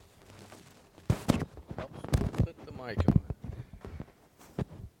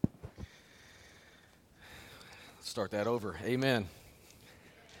Start that over. Amen.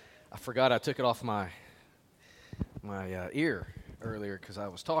 I forgot I took it off my ear earlier because I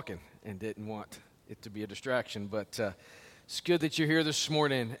was talking and didn't want it to be a distraction. But it's good that you're here this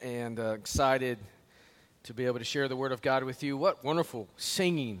morning and excited to be able to share the Word of God with you. What wonderful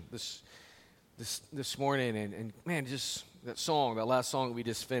singing this morning. And man, just that song, that last song that we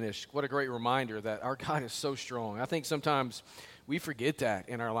just finished, what a great reminder that our God is so strong. I think sometimes we forget that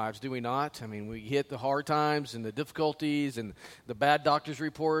in our lives, do we not? I mean, we hit the hard times and the difficulties and the bad doctor's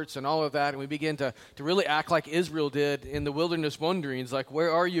reports and all of that, and we begin to really act like Israel did in the wilderness wanderings, like,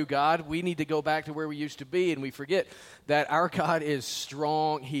 where are you, God? We need to go back to where we used to be, and we forget that our God is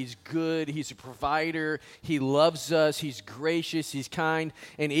strong, He's good, He's a provider, He loves us, He's gracious, He's kind,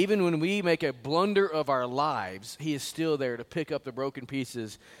 and even when we make a blunder of our lives, He is still there to pick up the broken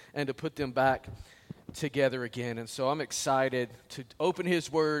pieces and to put them back together again. And so I'm excited to open His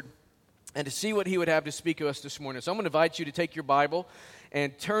Word and to see what He would have to speak to us this morning. So I'm going to invite you to take your Bible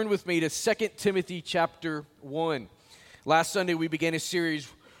and turn with me to 2 Timothy chapter 1. Last Sunday we began a series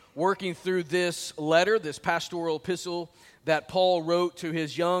working through this letter, this pastoral epistle that Paul wrote to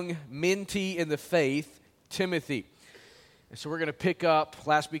his young mentee in the faith, Timothy. And so we're going to pick up,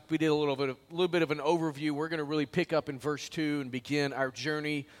 last week we did a little bit of an overview. We're going to really pick up in verse 2 and begin our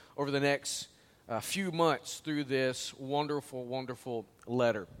journey over the next a few months through this wonderful, wonderful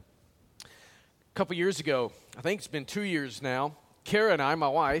letter. A couple years ago, I think it's been 2 years now, Kara and I, my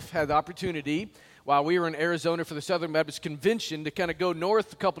wife, had the opportunity while we were in Arizona for the Southern Baptist Convention to kind of go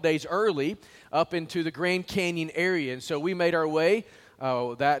north a couple days early up into the Grand Canyon area. And so we made our way.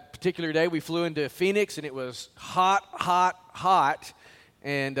 That particular day, we flew into Phoenix, and it was hot, hot, hot.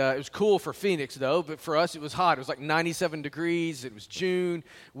 And it was cool for Phoenix, though, but for us, it was hot. It was like 97 degrees. It was June.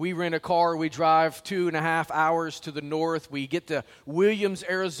 We rent a car. We drive 2.5 hours to the north. We get to Williams,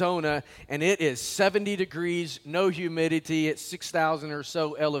 Arizona, and it is 70 degrees, no humidity at 6,000 or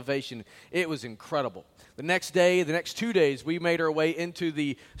so elevation. It was incredible. The next day, the next 2 days, we made our way into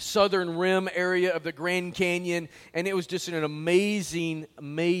the southern rim area of the Grand Canyon, and it was just an amazing,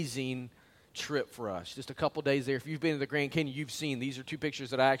 amazing trip for us. Just a couple days there. If you've been to the Grand Canyon, you've seen these are two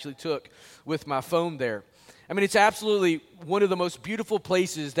pictures that I actually took with my phone there. I mean, it's absolutely one of the most beautiful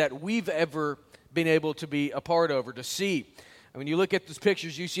places that we've ever been able to be a part of or to see. And when you look at those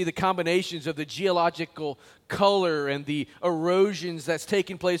pictures, you see the combinations of the geological color and the erosions that's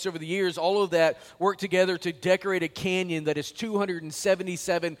taken place over the years. All of that work together to decorate a canyon that is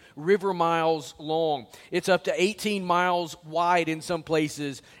 277 river miles long. It's up to 18 miles wide in some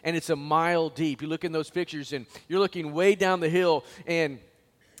places, and it's a mile deep. You look in those pictures, and you're looking way down the hill, and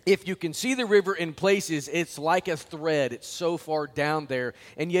if you can see the river in places, it's like a thread. It's so far down there.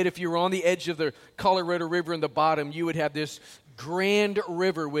 And yet if you were on the edge of the Colorado River in the bottom, you would have this grand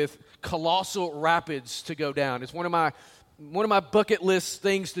river with colossal rapids to go down. It's one of my bucket list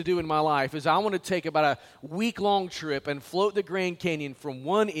things to do in my life is I want to take about a week-long trip and float the Grand Canyon from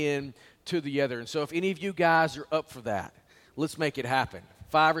one end to the other. And so if any of you guys are up for that, let's make it happen.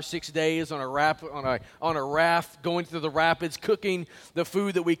 5 or 6 days on a raft, going through the rapids, cooking the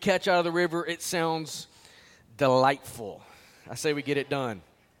food that we catch out of the river. It sounds delightful. I say we get it done.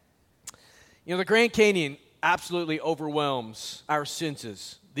 You know, the Grand Canyon absolutely overwhelms our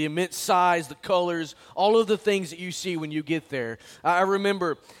senses. The immense size, the colors, all of the things that you see when you get there. I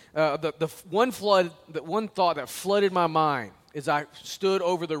remember the one thought that flooded my mind as I stood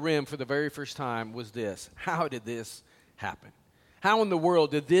over the rim for the very first time was this: how did this happen? How in the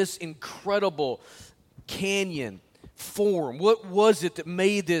world did this incredible canyon form? What was it that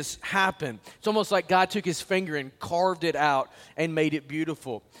made this happen? It's almost like God took His finger and carved it out and made it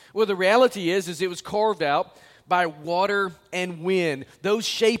beautiful. Well, the reality is it was carved out by water and wind. Those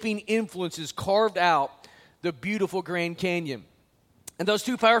shaping influences carved out the beautiful Grand Canyon. And those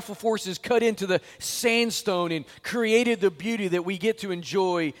two powerful forces cut into the sandstone and created the beauty that we get to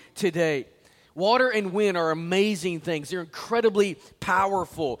enjoy today. Water and wind are amazing things. They're incredibly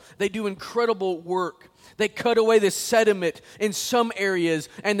powerful. They do incredible work. They cut away the sediment in some areas,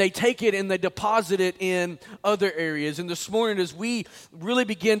 and they take it and they deposit it in other areas. And this morning, as we really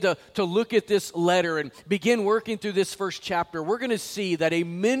begin to look at this letter and begin working through this first chapter, we're going to see that a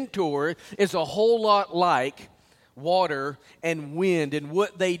mentor is a whole lot like water and wind and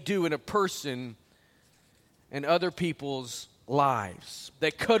what they do in a person and other people's lives.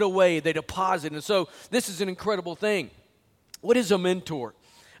 They cut away, they deposit. And so this is an incredible thing. What is a mentor?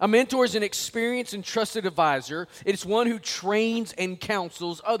 A mentor is an experienced and trusted advisor. It's one who trains and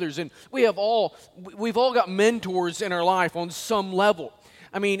counsels others. And we've all got mentors in our life on some level.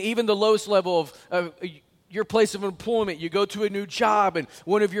 I mean, even the lowest level of your place of employment, you go to a new job, and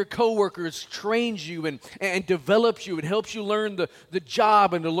one of your coworkers trains you and develops you and helps you learn the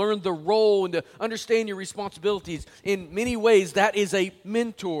job and to learn the role and to understand your responsibilities. In many ways, that is a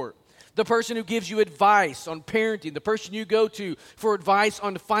mentor. The person who gives you advice on parenting, the person you go to for advice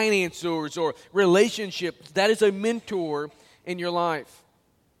on finances or relationships, that is a mentor in your life.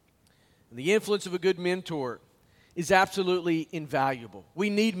 And the influence of a good mentor is absolutely invaluable. We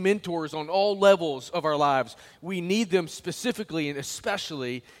need mentors on all levels of our lives. We need them specifically and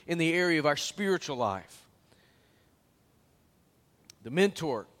especially in the area of our spiritual life. The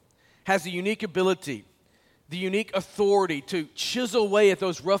mentor has the unique ability, the unique authority to chisel away at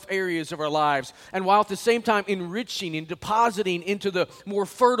those rough areas of our lives, and while at the same time enriching and depositing into the more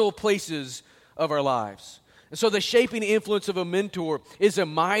fertile places of our lives. And so the shaping influence of a mentor is a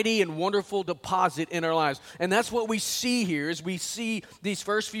mighty and wonderful deposit in our lives. And that's what we see here as we see these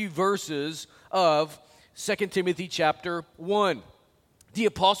first few verses of 2 Timothy chapter 1. The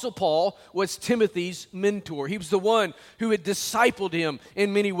Apostle Paul was Timothy's mentor. He was the one who had discipled him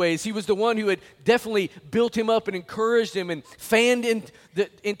in many ways. He was the one who had definitely built him up and encouraged him and fanned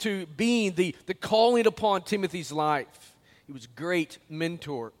into being the calling upon Timothy's life. He was a great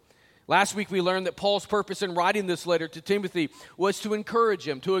mentor. Last week we learned that Paul's purpose in writing this letter to Timothy was to encourage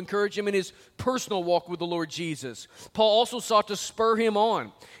him in his personal walk with the Lord Jesus. Paul also sought to spur him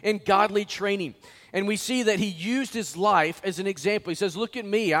on in godly training. And we see that he used his life as an example. He says, look at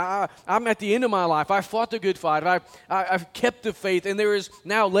me. I'm at the end of my life. I fought the good fight. I've kept the faith. And there is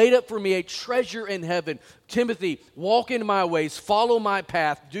now laid up for me a treasure in heaven. Timothy, walk in my ways. Follow my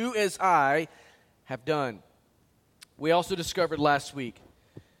path. Do as I have done. We also discovered last week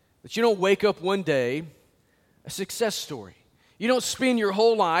that you don't wake up one day a success story. You don't spend your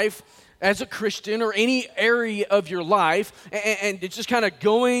whole life as a Christian or any area of your life and it's just kind of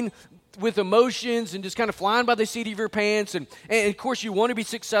going with emotions and just kind of flying by the seat of your pants. And of course, you want to be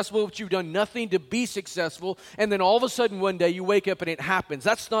successful, but you've done nothing to be successful. And then all of a sudden one day you wake up and it happens.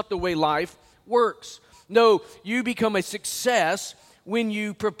 That's not the way life works. No, you become a success when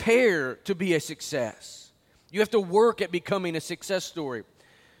you prepare to be a success. You have to work at becoming a success story.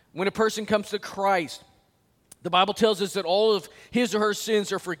 When a person comes to Christ, the Bible tells us that all of his or her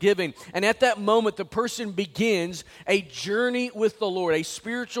sins are forgiven. And at that moment, the person begins a journey with the Lord, a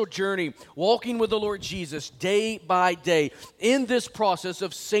spiritual journey, walking with the Lord Jesus day by day in this process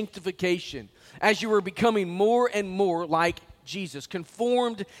of sanctification as you are becoming more and more like Jesus,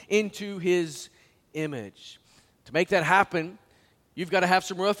 conformed into his image. To make that happen, you've got to have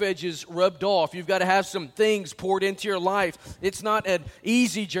some rough edges rubbed off. You've got to have some things poured into your life. It's not an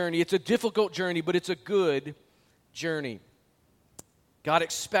easy journey. It's a difficult journey, but it's a good journey. God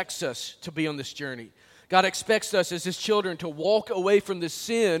expects us to be on this journey. God expects us as his children to walk away from the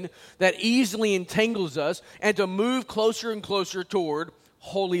sin that easily entangles us and to move closer and closer toward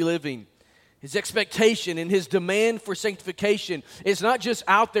holy living. His expectation and his demand for sanctification is not just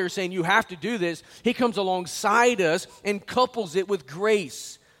out there saying you have to do this. He comes alongside us and couples it with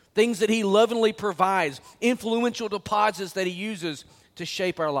grace, things that he lovingly provides, influential deposits that he uses to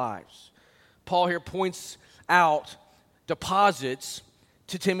shape our lives. Paul here points out deposits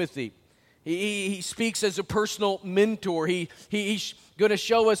to Timothy. He speaks as a personal mentor. He's going to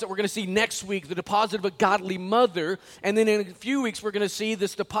show us that we're going to see next week the deposit of a godly mother. And then in a few weeks, we're going to see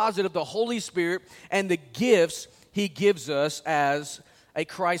this deposit of the Holy Spirit and the gifts he gives us as a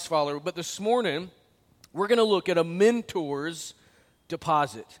Christ follower. But this morning, we're going to look at a mentor's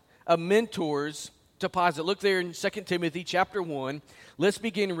deposit. A mentor's deposit. Look there in 2 Timothy chapter 1. Let's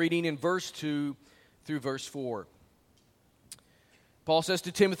begin reading in verse 2 through verse 4. Paul says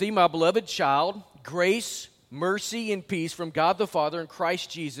to Timothy, my beloved child, grace, mercy, and peace from God the Father and Christ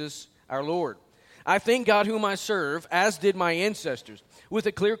Jesus our Lord. I thank God whom I serve, as did my ancestors, with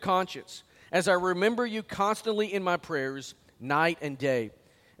a clear conscience, as I remember you constantly in my prayers, night and day.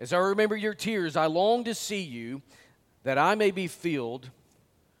 As I remember your tears, I long to see you, that I may be filled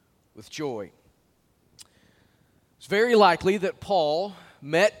with joy. It's very likely that Paul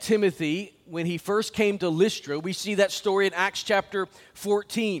met Timothy when he first came to Lystra. We see that story in Acts chapter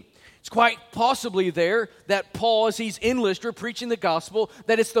 14. It's quite possibly there that Paul, as he's in Lystra preaching the gospel,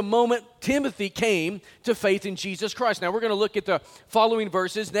 that it's the moment Timothy came to faith in Jesus Christ. Now, we're going to look at the following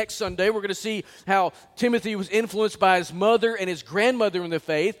verses. Next Sunday, we're going to see how Timothy was influenced by his mother and his grandmother in the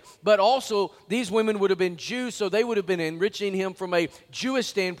faith, but also these women would have been Jews, so they would have been enriching him from a Jewish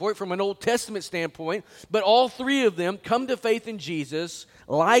standpoint, from an Old Testament standpoint. But all three of them come to faith in Jesus,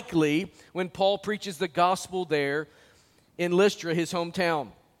 likely when Paul preaches the gospel there in Lystra, his hometown.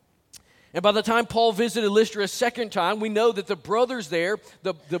 And by the time Paul visited Lystra a second time, we know that the brothers there,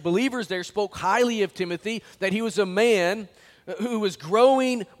 the believers there, spoke highly of Timothy, that he was a man who was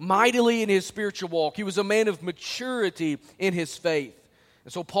growing mightily in his spiritual walk. He was a man of maturity in his faith.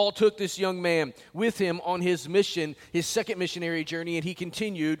 And so Paul took this young man with him on his mission, his second missionary journey, and he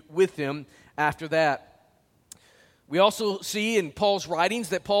continued with him after that. We also see in Paul's writings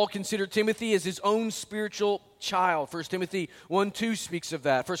that Paul considered Timothy as his own spiritual child. 1 Timothy 1:2 speaks of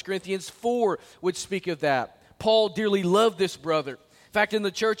that. 1 Corinthians 4 would speak of that. Paul dearly loved this brother. In fact, in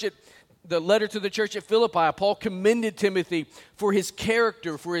the letter to the church at Philippi, Paul commended Timothy for his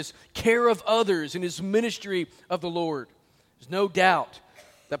character, for his care of others, and his ministry of the Lord. There's no doubt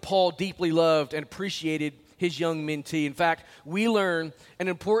that Paul deeply loved and appreciated his young mentee. In fact, we learn an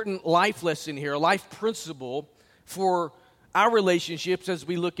important life lesson here, a life principle for our relationships as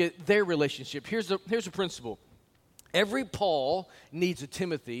we look at their relationship. Here's a principle. Every Paul needs a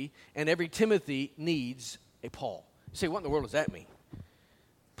Timothy, and every Timothy needs a Paul. You say, what in the world does that mean?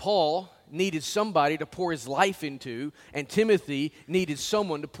 Paul needed somebody to pour his life into, and Timothy needed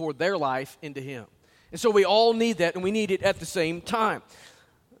someone to pour their life into him. And so we all need that, and we need it at the same time.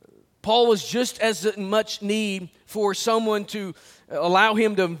 Paul was just as much need for someone to allow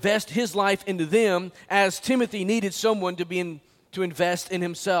him to invest his life into them as Timothy needed someone to invest in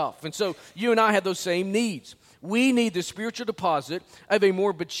himself. And so you and I have those same needs. We need the spiritual deposit of a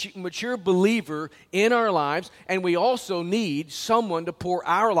more mature believer in our lives, and we also need someone to pour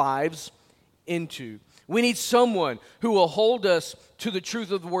our lives into. We need someone who will hold us to the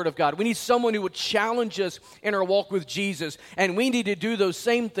truth of the Word of God. We need someone who will challenge us in our walk with Jesus, and we need to do those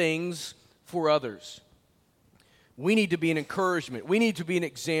same things for others. We need to be an encouragement. We need to be an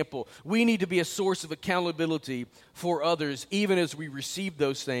example. We need to be a source of accountability for others, even as we receive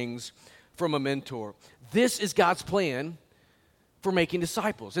those things from a mentor. This is God's plan for making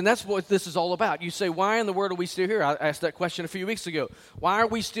disciples. And that's what this is all about. You say, why in the world are we still here? I asked that question a few weeks ago. Why are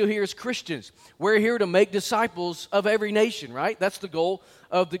we still here as Christians? We're here to make disciples of every nation, right? That's the goal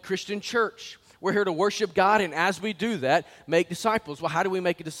of the Christian church. We're here to worship God, and as we do that, make disciples. Well, how do we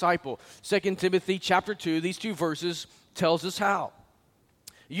make a disciple? 2 Timothy chapter 2, these two verses tells us how.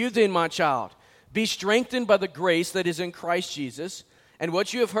 You then, my child, be strengthened by the grace that is in Christ Jesus, and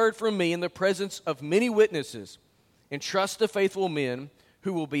what you have heard from me in the presence of many witnesses, entrust to faithful men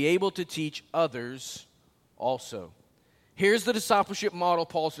who will be able to teach others also. Here's the discipleship model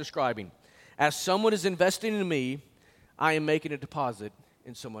Paul's describing. As someone is investing in me, I am making a deposit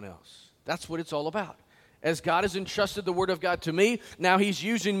in someone else. That's what it's all about. As God has entrusted the Word of God to me, now He's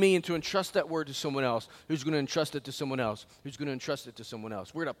using me to entrust that Word to someone else, who's going to entrust it to someone else, who's going to entrust it to someone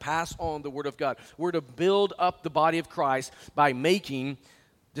else. We're to pass on the Word of God. We're to build up the body of Christ by making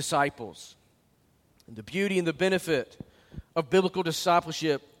disciples. And the beauty and the benefit of biblical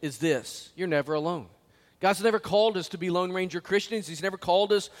discipleship is this: you're never alone. God's never called us to be Lone Ranger Christians. He's never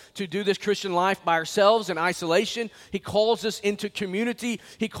called us to do this Christian life by ourselves in isolation. He calls us into community.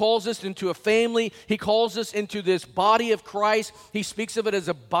 He calls us into a family. He calls us into this body of Christ. He speaks of it as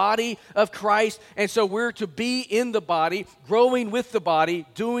a body of Christ. And so we're to be in the body, growing with the body,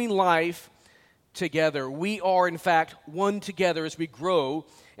 doing life together. We are, in fact, one together as we grow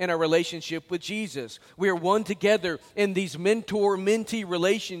in our relationship with Jesus. We are one together in these mentor-mentee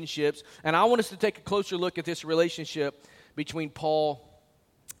relationships, and I want us to take a closer look at this relationship between Paul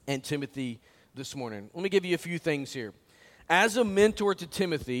and Timothy this morning. Let me give you a few things here. As a mentor to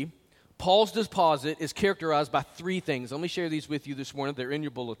Timothy, Paul's deposit is characterized by three things. Let me share these with you this morning. They're in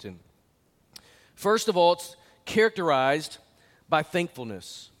your bulletin. First of all, it's characterized by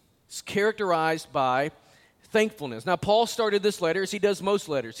thankfulness. It's characterized by thankfulness. Now, Paul started this letter as he does most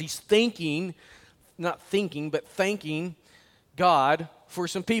letters. He's thanking God for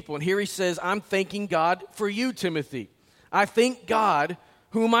some people. And here he says, I'm thanking God for you, Timothy. I thank God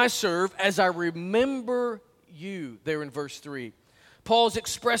whom I serve as I remember you, there in verse 3. Paul's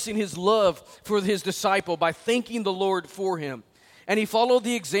expressing his love for his disciple by thanking the Lord for him. And he followed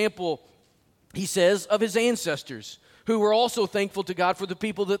the example, he says, of his ancestors, who were also thankful to God for the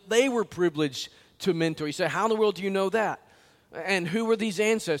people that they were privileged to mentor. You say, how in the world do you know that? And who were these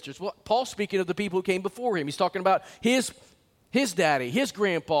ancestors? Well, Paul's speaking of the people who came before him. He's talking about his daddy, his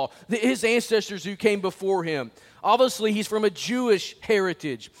grandpa, his ancestors who came before him. Obviously, he's from a Jewish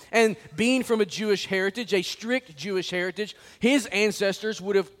heritage. And being from a Jewish heritage, a strict Jewish heritage, his ancestors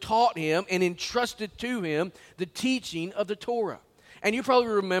would have taught him and entrusted to him the teaching of the Torah. And you probably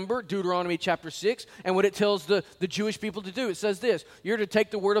remember Deuteronomy chapter 6 and what it tells the Jewish people to do. It says this: you're to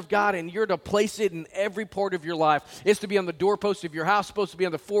take the Word of God and you're to place it in every part of your life. It's to be on the doorpost of your house, supposed to be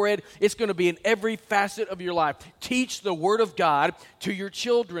on the forehead. It's going to be in every facet of your life. Teach the Word of God to your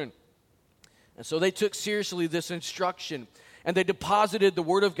children. And so they took seriously this instruction, and they deposited the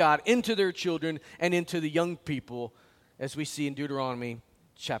Word of God into their children and into the young people, as we see in Deuteronomy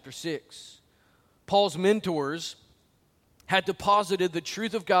chapter 6. Paul's mentors had deposited the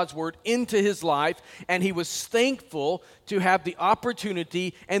truth of God's Word into his life, and he was thankful to have the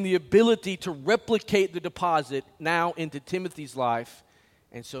opportunity and the ability to replicate the deposit now into Timothy's life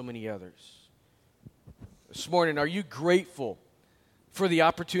and so many others. This morning, are you grateful for the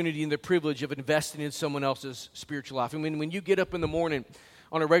opportunity and the privilege of investing in someone else's spiritual life? I mean, when you get up in the morning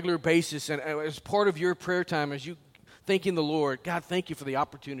on a regular basis and as part of your prayer time, as you thanking the Lord, God, thank you for the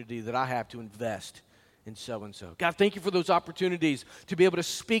opportunity that I have to invest in so-and-so. God, thank you for those opportunities to be able to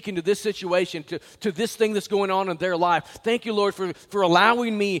speak into this situation, to this thing that's going on in their life. Thank you, Lord, for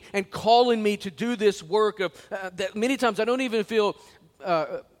allowing me and calling me to do this work of that many times I don't even feel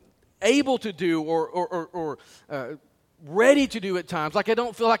able to do or ready to do at times. Like I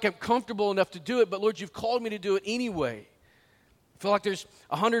don't feel like I'm comfortable enough to do it, but Lord, you've called me to do it anyway. I feel like there's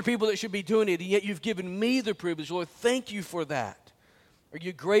 100 people that should be doing it, and yet you've given me the privilege. Lord, thank you for that. Are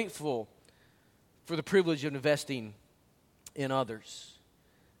you grateful for the privilege of investing in others?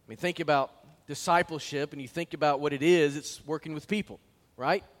 I mean, think about discipleship, and you think about what it is. It's working with people,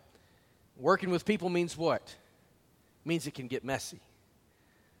 right? Working with people means what? It means it can get messy.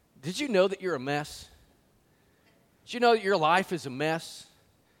 Did you know that you're a mess? Did you know that your life is a mess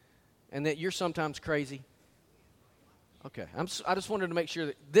and that you're sometimes crazy? Okay, I just wanted to make sure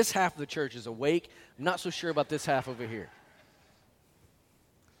that this half of the church is awake. I'm not so sure about this half over here.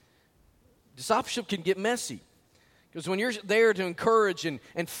 Discipleship can get messy. Because when you're there to encourage and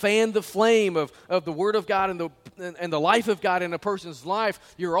fan the flame of the Word of God and the life of God in a person's life,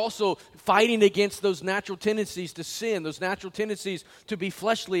 you're also fighting against those natural tendencies to sin, those natural tendencies to be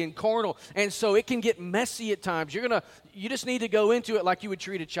fleshly and carnal. And so it can get messy at times. You just need to go into it like you would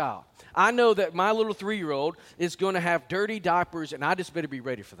treat a child. I know that my little 3-year-old is going to have dirty diapers, and I just better be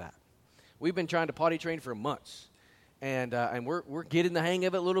ready for that. We've been trying to potty train for months, and we're getting the hang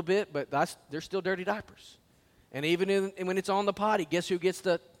of it a little bit, but they're still dirty diapers. And even when it's on the potty, guess who gets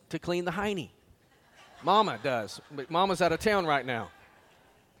to clean the hiney? Mama does. But Mama's out of town right now.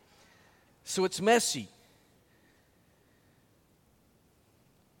 So it's messy.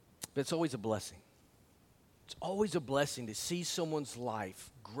 But it's always a blessing. It's always a blessing to see someone's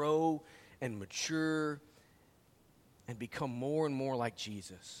life grow and mature and become more and more like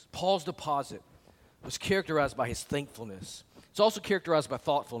Jesus. Paul's deposit was characterized by his thankfulness. It's also characterized by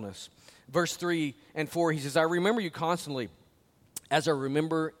thoughtfulness. Verse 3 and 4, he says, I remember you constantly as I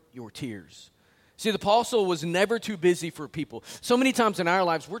remember your tears. See, the apostle was never too busy for people. So many times in our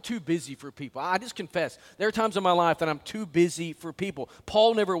lives, we're too busy for people. I just confess, there are times in my life that I'm too busy for people.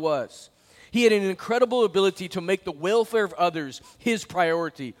 Paul never was. He had an incredible ability to make the welfare of others his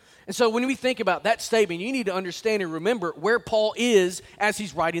priority. And so when we think about that statement, you need to understand and remember where Paul is as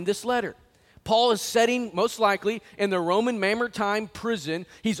he's writing this letter. Paul is sitting, most likely, in the Roman Mamertine prison.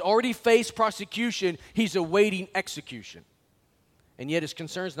 He's already faced prosecution. He's awaiting execution. And yet his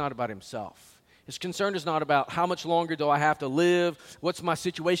concern is not about himself. His concern is not about how much longer do I have to live, what's my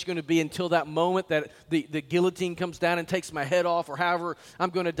situation going to be until that moment that the guillotine comes down and takes my head off, or however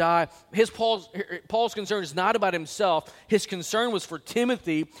I'm going to die. Paul's concern is not about himself. His concern was for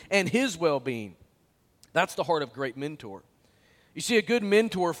Timothy and his well-being. That's the heart of a great mentor. You see, a good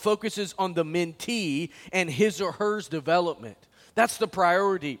mentor focuses on the mentee and his or her development. That's the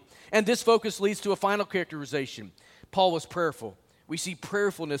priority. And this focus leads to a final characterization. Paul was prayerful. We see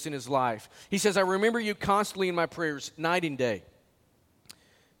prayerfulness in his life. He says, I remember you constantly in my prayers, night and day.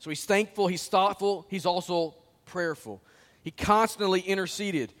 So he's thankful, he's thoughtful, he's also prayerful. He constantly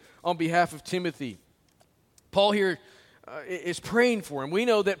interceded on behalf of Timothy. Paul here is praying for him. We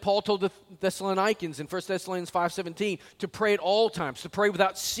know that Paul told the Thessalonians in 1 Thessalonians 5:17 to pray at all times, to pray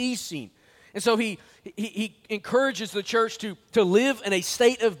without ceasing. And so he encourages the church to live in a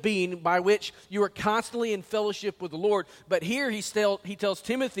state of being by which you are constantly in fellowship with the Lord. But here he tells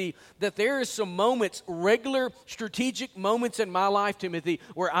Timothy that there is some moments, regular strategic moments in my life, Timothy,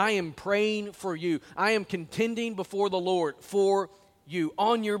 where I am praying for you. I am contending before the Lord for you,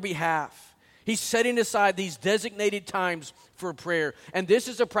 on your behalf. He's setting aside these designated times for prayer. And this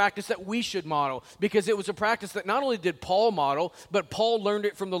is a practice that we should model, because it was a practice that not only did Paul model, but Paul learned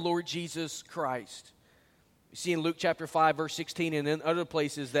it from the Lord Jesus Christ. You see in Luke chapter 5, verse 16, and in other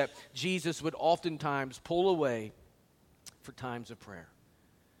places that Jesus would oftentimes pull away for times of prayer.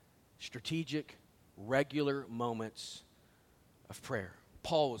 Strategic, regular moments of prayer.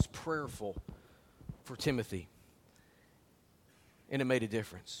 Paul was prayerful for Timothy, and it made a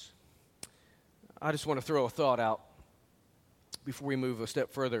difference. I just want to throw a thought out before we move a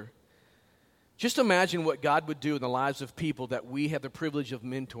step further. Just imagine what God would do in the lives of people that we have the privilege of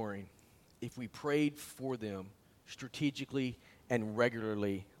mentoring if we prayed for them strategically and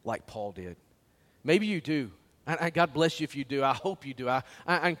regularly like Paul did. Maybe you do. God bless you if you do. I hope you do. I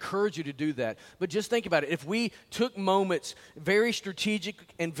encourage you to do that. But just think about it. If we took moments very strategic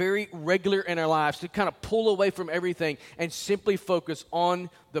and very regular in our lives to kind of pull away from everything and simply focus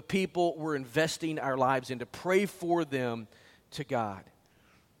on the people we're investing our lives in, to pray for them to God.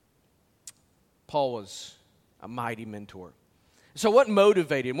 Paul was a mighty mentor. So what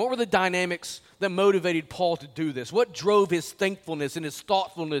motivated him? What were the dynamics that motivated Paul to do this? What drove his thankfulness and his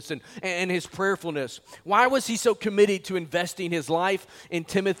thoughtfulness and his prayerfulness? Why was he so committed to investing his life in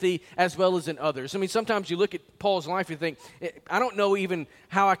Timothy as well as in others? I mean, sometimes you look at Paul's life and think, I don't know even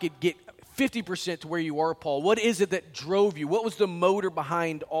how I could get 50% to where you are, Paul. What is it that drove you? What was the motor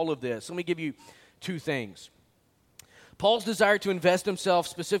behind all of this? Let me give you two things. Paul's desire to invest himself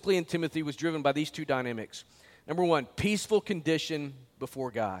specifically in Timothy was driven by these two dynamics. Number one, peaceful condition before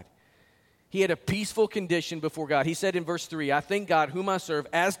God. He had a peaceful condition before God. He said in verse 3, I thank God whom I serve,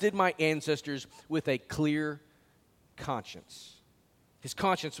 as did my ancestors, with a clear conscience. His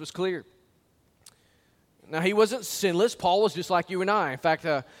conscience was clear. Now, he wasn't sinless. Paul was just like you and I. In fact,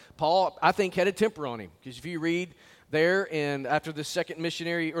 Paul, I think, had a temper on him. Because if you read there, and after the second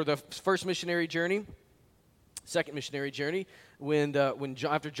missionary, or the first missionary journey, second missionary journey,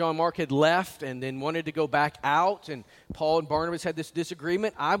 after John Mark had left and then wanted to go back out, and Paul and Barnabas had this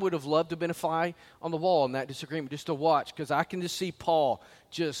disagreement, I would have loved to have been a fly on the wall in that disagreement, just to watch, because I can just see Paul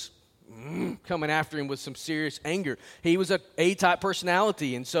just coming after him with some serious anger. He was an A-type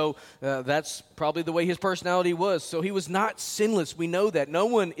personality, and so that's probably the way his personality was. So he was not sinless. We know that. No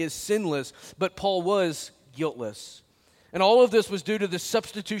one is sinless, but Paul was guiltless. And all of this was due to the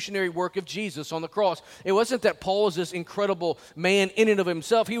substitutionary work of Jesus on the cross. It wasn't that Paul was this incredible man in and of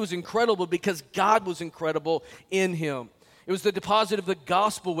himself. He was incredible because God was incredible in him. It was the deposit of the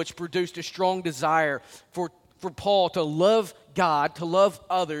gospel which produced a strong desire for Paul to love God, to love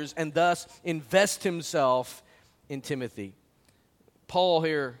others, and thus invest himself in Timothy. Paul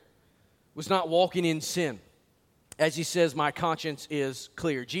here was not walking in sin. As he says, my conscience is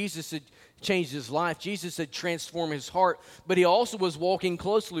clear. Jesus had changed his life. Jesus had transformed his heart, but he also was walking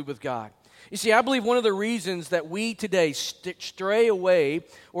closely with God. You see, I believe one of the reasons that we today stray away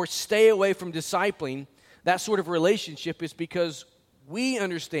or stay away from discipling that sort of relationship is because we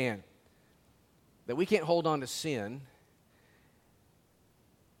understand that we can't hold on to sin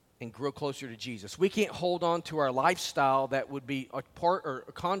and grow closer to Jesus. We can't hold on to our lifestyle that would be a part or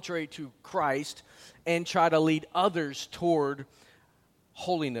contrary to Christ and try to lead others toward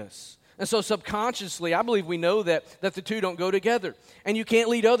holiness. And so subconsciously, I believe we know that the two don't go together. And you can't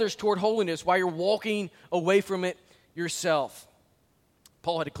lead others toward holiness while you're walking away from it yourself.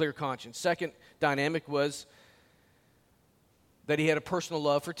 Paul had a clear conscience. Second dynamic was that he had a personal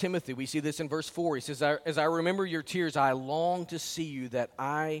love for Timothy. We see this in verse 4. He says, as I remember your tears, I long to see you that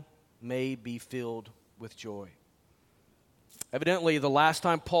I may be filled with joy. Evidently, the last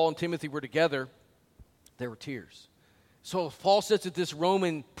time Paul and Timothy were together, there were tears. So if Paul sits at this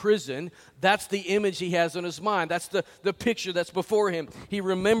Roman prison, that's the image he has on his mind. That's the picture that's before him. He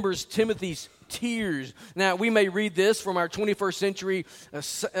remembers Timothy's tears. Now, we may read this from our 21st century, I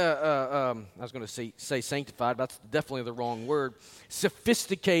was going to say sanctified, but that's definitely the wrong word,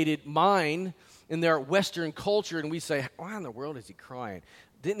 sophisticated mind in their Western culture, and we say, why in the world is he crying?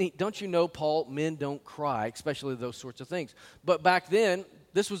 Don't you know, Paul, men don't cry, especially those sorts of things. But back then,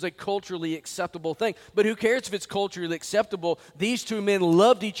 this was a culturally acceptable thing. But who cares if it's culturally acceptable? These two men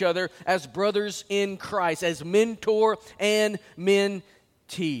loved each other as brothers in Christ, as mentor and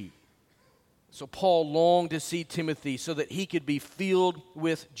mentee. So Paul longed to see Timothy so that he could be filled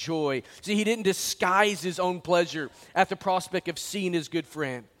with joy. See, he didn't disguise his own pleasure at the prospect of seeing his good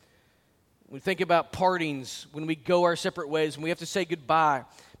friend. When we think about partings, when we go our separate ways, when we have to say goodbye,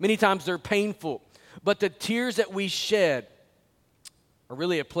 many times they're painful. But the tears that we shed are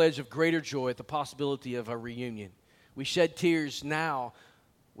really a pledge of greater joy at the possibility of a reunion. We shed tears now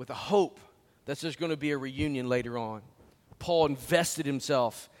with a hope that there's going to be a reunion later on. Paul invested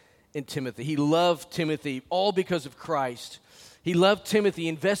himself in Timothy. He loved Timothy all because of Christ. He loved Timothy,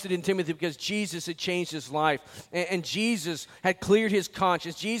 invested in Timothy because Jesus had changed his life. And Jesus had cleared his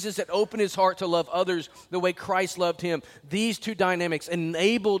conscience. Jesus had opened his heart to love others the way Christ loved him. These two dynamics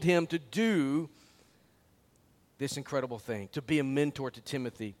enabled him to do this incredible thing, to be a mentor to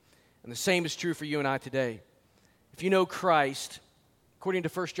Timothy. And the same is true for you and I today. If you know Christ, According to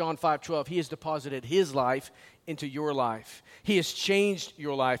 1 John 5:12, he has deposited his life into your life. He has changed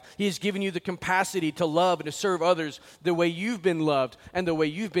your life. He has given you the capacity to love and to serve others the way you've been loved and the way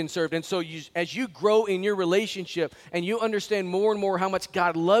you've been served. And so as you grow in your relationship and you understand more and more how much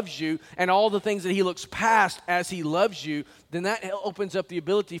God loves you and all the things that he looks past as he loves you, then that opens up the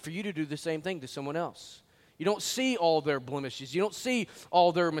ability for you to do the same thing to someone else. You don't see all their blemishes. You don't see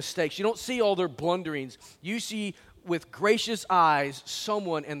all their mistakes. You don't see all their blunderings. You see with gracious eyes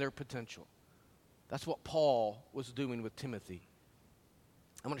someone and their potential. That's what Paul was doing with Timothy.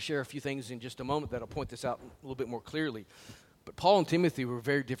 I'm going to share a few things in just a moment that'll point this out a little bit more clearly. But Paul and Timothy were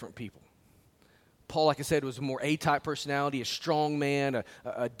very different people. Paul, like I said, was a more A-type personality, a strong man,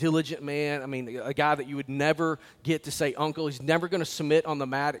 a diligent man. I mean, a guy that you would never get to say uncle. He's never going to submit on the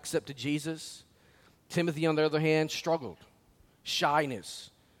mat except to Jesus. Timothy, on the other hand, struggled. Shyness,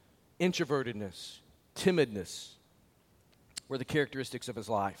 introvertedness, timidness were the characteristics of his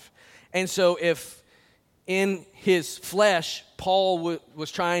life. And so if in his flesh, Paul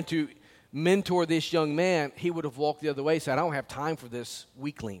was trying to mentor this young man, he would have walked the other way and said, I don't have time for this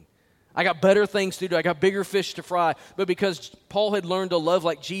weakling. I got better things to do. I got bigger fish to fry. But because Paul had learned to love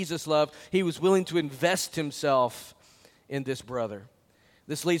like Jesus loved, he was willing to invest himself in this brother.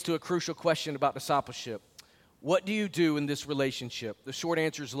 This leads to a crucial question about discipleship. What do you do in this relationship? The short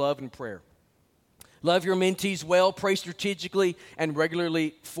answer is love and prayer. Love your mentees well, pray strategically and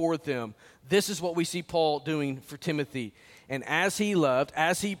regularly for them. This is what we see Paul doing for Timothy. And as he loved,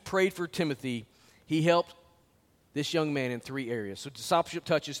 as he prayed for Timothy, he helped this young man in 3 areas. So discipleship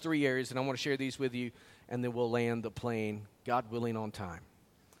touches 3 areas, and I want to share these with you, and then we'll land the plane, God willing, on time,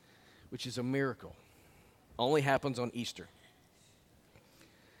 which is a miracle. Only happens on Easter.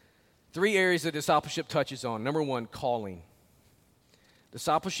 3 areas that discipleship touches on. Number 1, calling.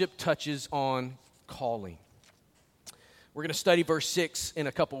 Discipleship touches on calling. We're going to study verse 6 in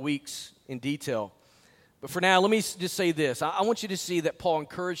a couple weeks in detail. But for now, let me just say this. I want you to see that Paul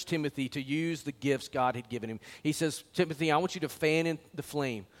encouraged Timothy to use the gifts God had given him. He says, Timothy, I want you to fan in the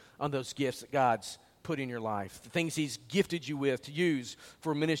flame on those gifts that God's put in your life, the things he's gifted you with to use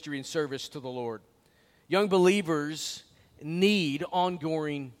for ministry and service to the Lord. Young believers need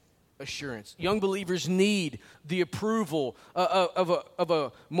ongoing assurance. Young believers need the approval of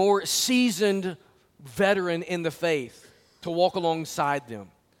a more seasoned veteran in the faith to walk alongside them.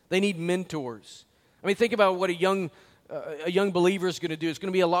 They need mentors. I mean, think about what a young believer is going to do. It's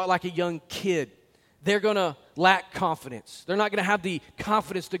going to be a lot like a young kid. They're going to lack confidence. They're not going to have the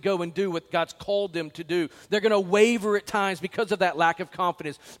confidence to go and do what God's called them to do. They're going to waver at times because of that lack of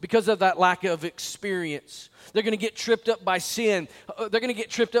confidence, because of that lack of experience. They're going to get tripped up by sin. They're going to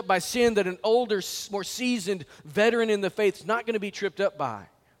get tripped up by sin that an older, more seasoned veteran in the faith is not going to be tripped up by.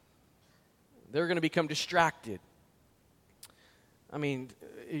 They're going to become distracted. I mean,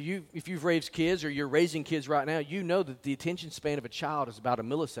 if you've raised kids or you're raising kids right now, you know that the attention span of a child is about a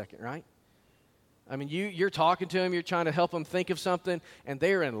millisecond, right? I mean, you're talking to them, you're trying to help them think of something, and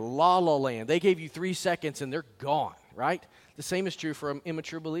they're in la-la land. They gave you 3 seconds, and they're gone, right? The same is true for an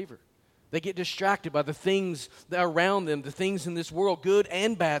immature believer. They get distracted by the things that are around them, the things in this world, good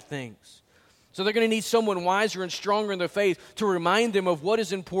and bad things. So they're going to need someone wiser and stronger in their faith to remind them of what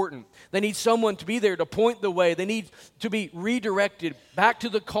is important. They need someone to be there to point the way. They need to be redirected back to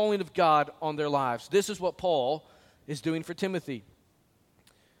the calling of God on their lives. This is what Paul is doing for Timothy.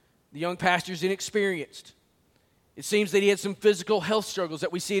 The young pastor is inexperienced. It seems that he had some physical health struggles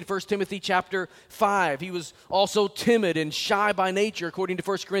that we see in 1 Timothy chapter 5. He was also timid and shy by nature, according to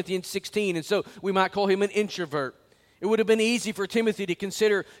 1 Corinthians 16, and so we might call him an introvert. It would have been easy for Timothy to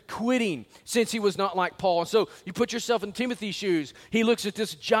consider quitting since he was not like Paul. And so you put yourself in Timothy's shoes. He looks at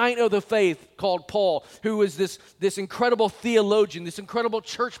this giant of the faith called Paul, who is this incredible theologian, this incredible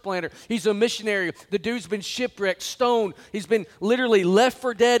church planter. He's a missionary. The dude's been shipwrecked, stoned. He's been literally left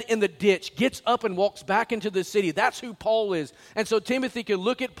for dead in the ditch, gets up and walks back into the city. That's who Paul is. And so Timothy could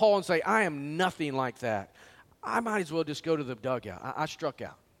look at Paul and say, I am nothing like that. I might as well just go to the dugout. I struck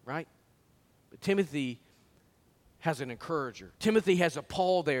out, right? But Timothy has an encourager. Timothy has a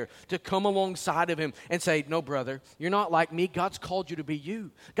Paul there to come alongside of him and say, no, brother, you're not like me. God's called you to be you.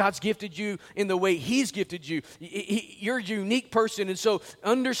 God's gifted you in the way he's gifted you. You're a unique person, and so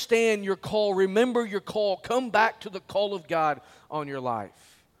understand your call. Remember your call. Come back to the call of God on your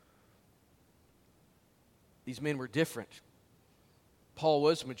life. These men were different. Paul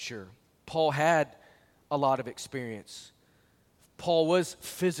was mature. Paul had a lot of experience. Paul was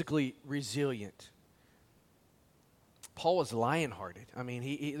physically resilient. Paul was lion-hearted. I mean,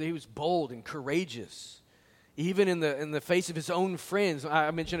 he was bold and courageous. Even in the face of his own friends.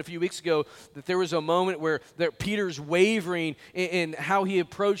 I mentioned a few weeks ago that there was a moment where Peter's wavering in how he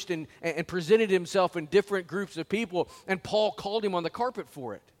approached and presented himself in different groups of people, and Paul called him on the carpet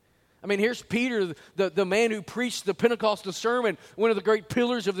for it. I mean, here's Peter, the man who preached the Pentecostal sermon, one of the great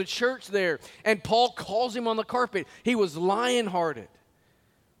pillars of the church there, and Paul calls him on the carpet. He was lion-hearted.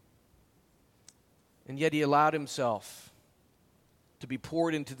 And yet he allowed himself to be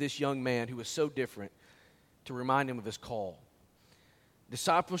poured into this young man who was so different, to remind him of his call.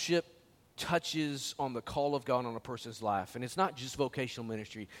 Discipleship touches on the call of God on a person's life. And it's not just vocational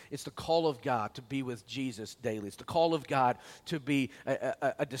ministry. It's the call of God to be with Jesus daily. It's the call of God to be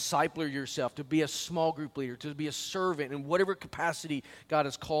a discipler yourself, to be a small group leader, to be a servant in whatever capacity God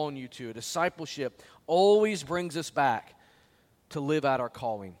is calling you to. Discipleship always brings us back to live out our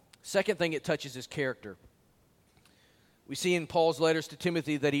calling. Second thing it touches is character. We see in Paul's letters to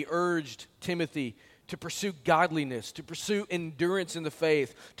Timothy that he urged Timothy to pursue godliness, to pursue endurance in the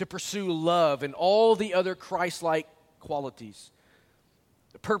faith, to pursue love, and all the other Christ-like qualities.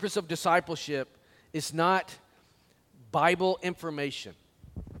 The purpose of discipleship is not Bible information.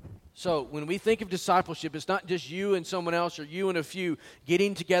 So when we think of discipleship, it's not just you and someone else or you and a few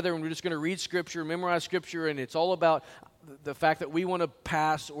getting together and we're just going to read Scripture, memorize Scripture, and it's all about the fact that we want to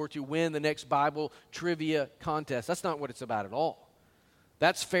pass or to win the next Bible trivia contest. That's not what it's about at all.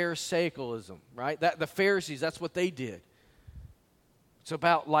 That's Pharisaicalism, right? The Pharisees, that's what they did. It's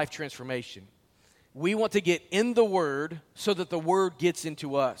about life transformation. We want to get in the Word so that the Word gets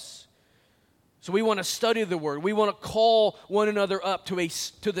into us. So we want to study the Word. We want to call one another up to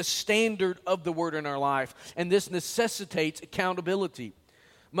the standard of the Word in our life. And this necessitates accountability.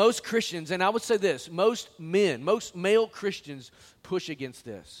 Most Christians, and I would say this, most male Christians push against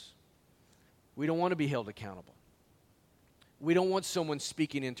this. We don't want to be held accountable. We don't want someone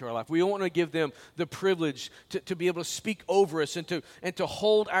speaking into our life. We don't want to give them the privilege to be able to speak over us and to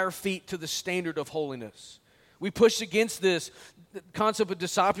hold our feet to the standard of holiness. We push against this concept of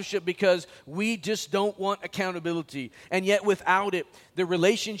discipleship because we just don't want accountability. And yet without it, the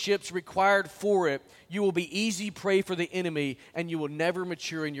relationships required for it, you will be easy prey for the enemy and you will never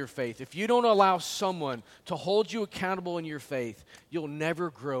mature in your faith. If you don't allow someone to hold you accountable in your faith, you'll never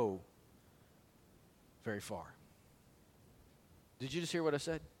grow very far. Did you just hear what I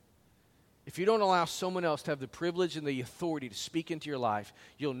said? If you don't allow someone else to have the privilege and the authority to speak into your life,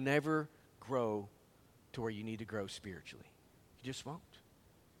 you'll never grow to where you need to grow spiritually. You just won't.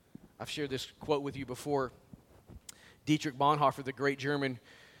 I've shared this quote with you before. Dietrich Bonhoeffer, the great German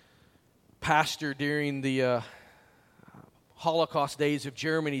pastor during the Holocaust days of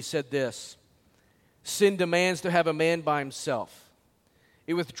Germany, said this: "Sin demands to have a man by himself.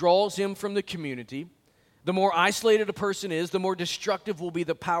 It withdraws him from the community. The more isolated a person is, the more destructive will be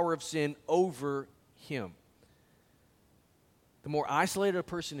the power of sin over him." The more isolated a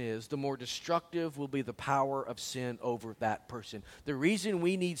person is, the more destructive will be the power of sin over that person. The reason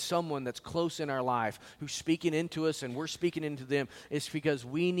we need someone that's close in our life, who's speaking into us and we're speaking into them, is because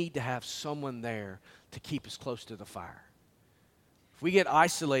we need to have someone there to keep us close to the fire. If we get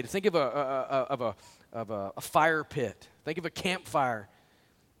isolated, think of a fire pit. Think of a campfire.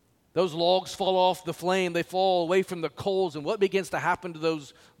 Those logs fall off the flame. They fall away from the coals. And what begins to happen to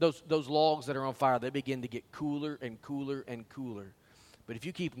those logs that are on fire? They begin to get cooler and cooler and cooler. But if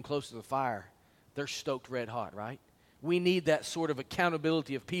you keep them close to the fire, they're stoked red hot, right? We need that sort of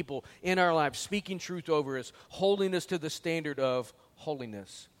accountability of people in our lives, speaking truth over us, holding us to the standard of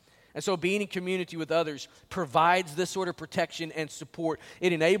holiness. And so being in community with others provides this sort of protection and support.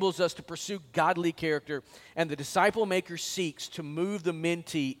 It enables us to pursue godly character, and the disciple maker seeks to move the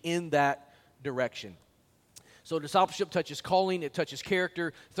mentee in that direction. So discipleship touches calling, it touches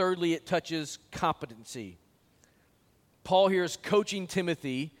character. Thirdly, it touches competency. Paul here is coaching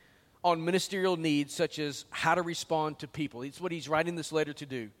Timothy on ministerial needs such as how to respond to people. It's what he's writing this letter to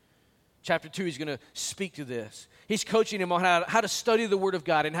do. Chapter 2, he's going to speak to this. He's coaching him on how to study the Word of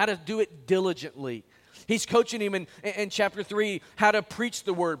God and how to do it diligently. He's coaching him in chapter 3 how to preach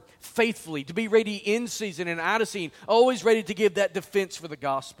the Word faithfully, to be ready in season and out of season, always ready to give that defense for the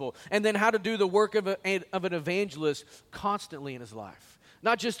gospel. And then how to do the work of an evangelist constantly in his life.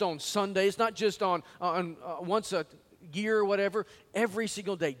 Not just on Sundays, not just on once a year or whatever, every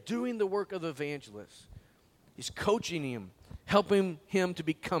single day, doing the work of the evangelist. He's coaching him, helping him to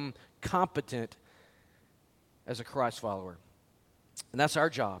become competent as a Christ follower. And that's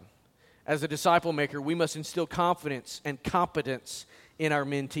our job. As a disciple maker, we must instill confidence and competence in our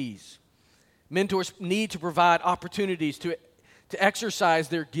mentees. Mentors need to provide opportunities to exercise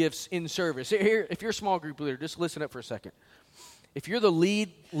their gifts in service. Here, if you're a small group leader, just listen up for a second. If you're the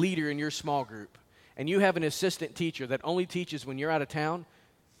leader in your small group, and you have an assistant teacher that only teaches when you're out of town,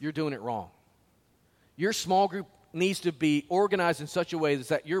 you're doing it wrong. Your small group needs to be organized in such a way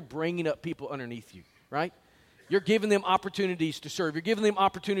that you're bringing up people underneath you, right? You're giving them opportunities to serve. You're giving them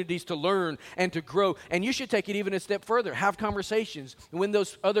opportunities to learn and to grow. And you should take it even a step further. Have conversations when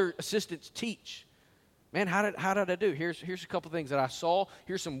those other assistants teach. Man, how did I do? Here's a couple things that I saw.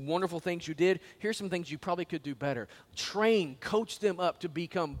 Here's some wonderful things you did. Here's some things you probably could do better. Train, coach them up to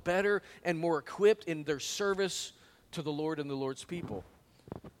become better and more equipped in their service to the Lord and the Lord's people.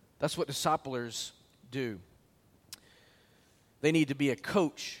 That's what disciplers do. They need to be a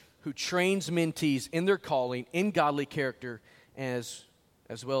coach who trains mentees in their calling, in godly character, as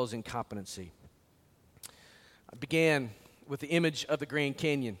well as in competency. I began with the image of the Grand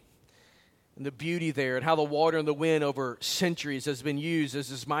Canyon and the beauty there and how the water and the wind over centuries has been used as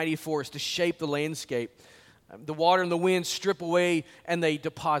this mighty force to shape the landscape. The water and the wind strip away and they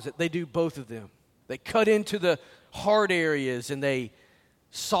deposit. They do both of them. They cut into the hard areas and they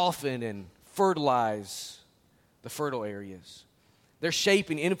soften and fertilize the fertile areas. Their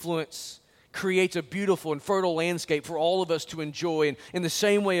shaping influence creates a beautiful and fertile landscape for all of us to enjoy. And in the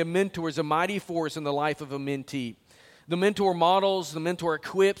same way, a mentor is a mighty force in the life of a mentee. The mentor models, the mentor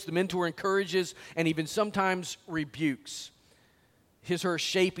equips, the mentor encourages, and even sometimes rebukes. His or her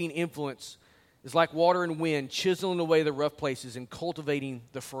shaping influence is like water and wind, chiseling away the rough places and cultivating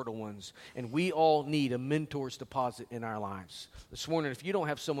the fertile ones. And we all need a mentor's deposit in our lives. This morning, if you don't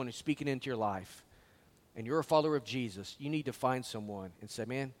have someone who's speaking into your life, and you're a follower of Jesus, you need to find someone and say,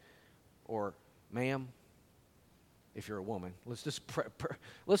 man, or ma'am, if you're a woman, let's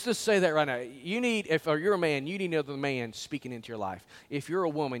just say that right now. If you're a man, you need another man speaking into your life. If you're a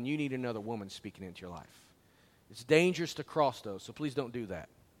woman, you need another woman speaking into your life. It's dangerous to cross those, so please don't do that.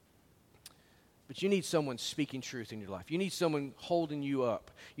 But you need someone speaking truth in your life. You need someone holding you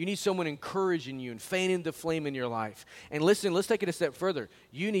up. You need someone encouraging you and fanning the flame in your life. And listen, let's take it a step further.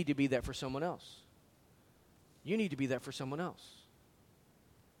 You need to be that for someone else. You need to be that for someone else.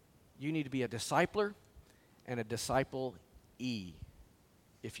 You need to be a discipler and a disciple-e,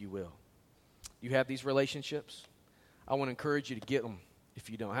 if you will. You have these relationships. I want to encourage you to get them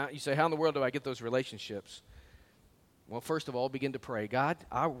if you don't. You say, how in the world do I get those relationships? Well, first of all, begin to pray. God,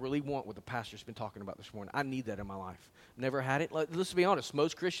 I really want what the pastor's been talking about this morning. I need that in my life. Never had it. Let's be honest.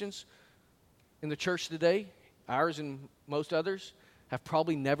 Most Christians in the church today, ours and most others, have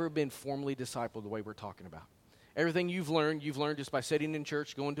probably never been formally discipled the way we're talking about. Everything you've learned just by sitting in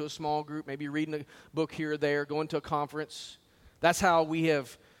church, going to a small group, maybe reading a book here or there, going to a conference. That's how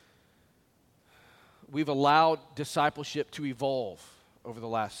we've allowed discipleship to evolve over the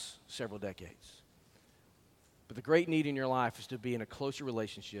last several decades. But the great need in your life is to be in a closer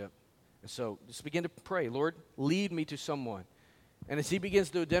relationship. And so just begin to pray, Lord, lead me to someone. And as he begins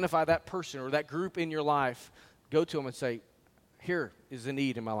to identify that person or that group in your life, go to him and say, here is the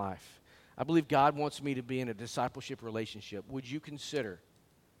need in my life. I believe God wants me to be in a discipleship relationship. Would you consider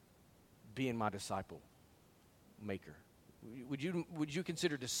being my disciple maker? Would you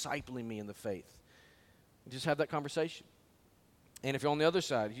consider discipling me in the faith? Just have that conversation. And if you're on the other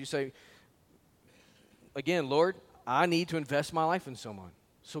side, you say, again, Lord, I need to invest my life in someone.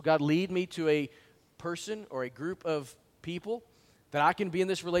 So God, lead me to a person or a group of people that I can be in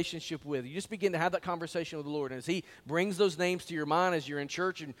this relationship with. You just begin to have that conversation with the Lord. And as he brings those names to your mind as you're in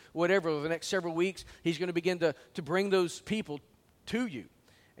church and whatever over the next several weeks, he's going to begin to bring those people to you.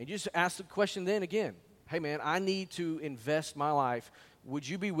 And you just ask the question then again, hey man, I need to invest my life. Would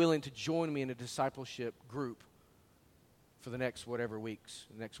you be willing to join me in a discipleship group for the next whatever weeks,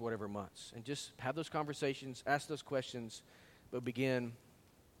 the next whatever months? And just have those conversations, ask those questions, but begin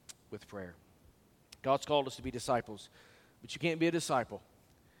with prayer. God's called us to be disciples. But you can't be a disciple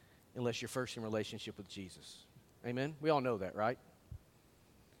unless you're first in relationship with Jesus. Amen? We all know that, right?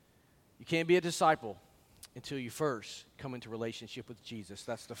 You can't be a disciple until you first come into relationship with Jesus.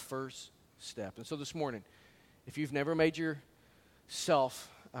 That's the first step. And so this morning, if you've never made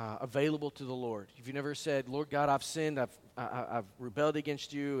yourself available to the Lord, if you've never said, Lord God, I've sinned, I've rebelled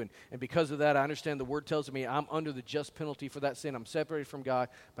against you, and because of that, I understand the word tells me I'm under the just penalty for that sin. I'm separated from God,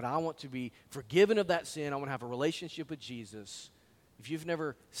 but I want to be forgiven of that sin. I want to have a relationship with Jesus. If you've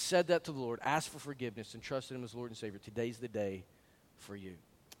never said that to the Lord, ask for forgiveness and trust in Him as Lord and Savior. Today's the day for you.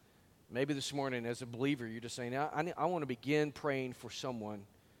 Maybe this morning, as a believer, you're just saying, I want to begin praying for someone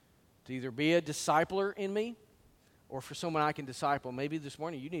to either be a discipler in me or for someone I can disciple. Maybe this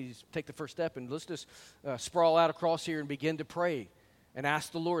morning you need to take the first step and let's just sprawl out across here and begin to pray and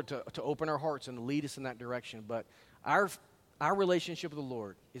ask the Lord to open our hearts and lead us in that direction. But our relationship with the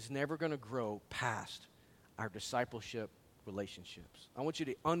Lord is never going to grow past our discipleship relationships. I want you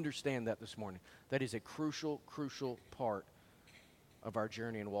to understand that this morning. That is a crucial, crucial part of our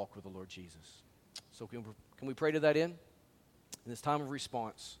journey and walk with the Lord Jesus. So can we pray to that end? In this time of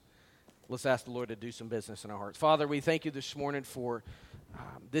response, let's ask the Lord to do some business in our hearts. Father, we thank you this morning for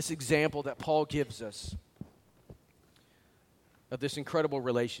this example that Paul gives us of this incredible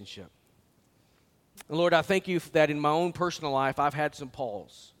relationship. And Lord, I thank you that in my own personal life, I've had some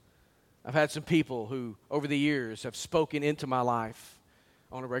Pauls. I've had some people who, over the years, have spoken into my life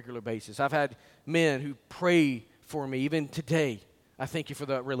on a regular basis. I've had men who pray for me. Even today, I thank you for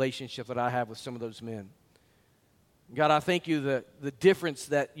the relationship that I have with some of those men. God, I thank you the difference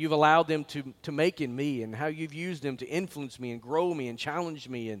that you've allowed them to make in me and how you've used them to influence me and grow me and challenge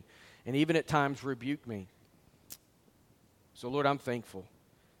me and even at times rebuke me. So, Lord, I'm thankful.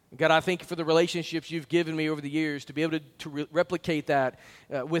 God, I thank you for the relationships you've given me over the years to be able to replicate that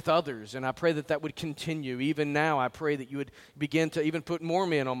with others. And I pray that that would continue. Even now, I pray that you would begin to even put more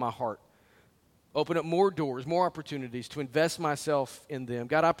men on my heart. Open up more doors, more opportunities to invest myself in them.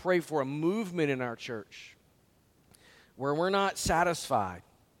 God, I pray for a movement in our church where we're not satisfied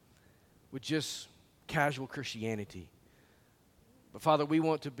with just casual Christianity. But Father, we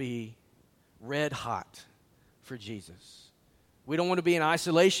want to be red hot for Jesus. We don't want to be in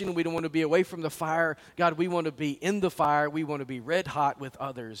isolation. We don't want to be away from the fire. God, we want to be in the fire. We want to be red hot with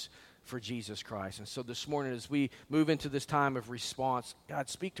others for Jesus Christ. And so this morning, as we move into this time of response, God,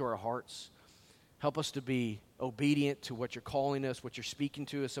 speak to our hearts. Help us to be obedient to what you're calling us, what you're speaking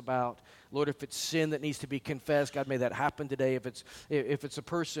to us about. Lord, if it's sin that needs to be confessed, God, may that happen today. If it's a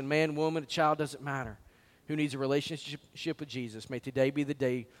person, man, woman, a child, doesn't matter, who needs a relationship with Jesus, may today be the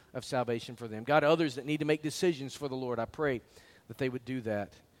day of salvation for them. God, others that need to make decisions for the Lord, I pray that they would do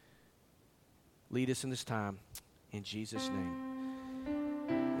that. Lead us in this time. In Jesus' name,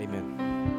 amen.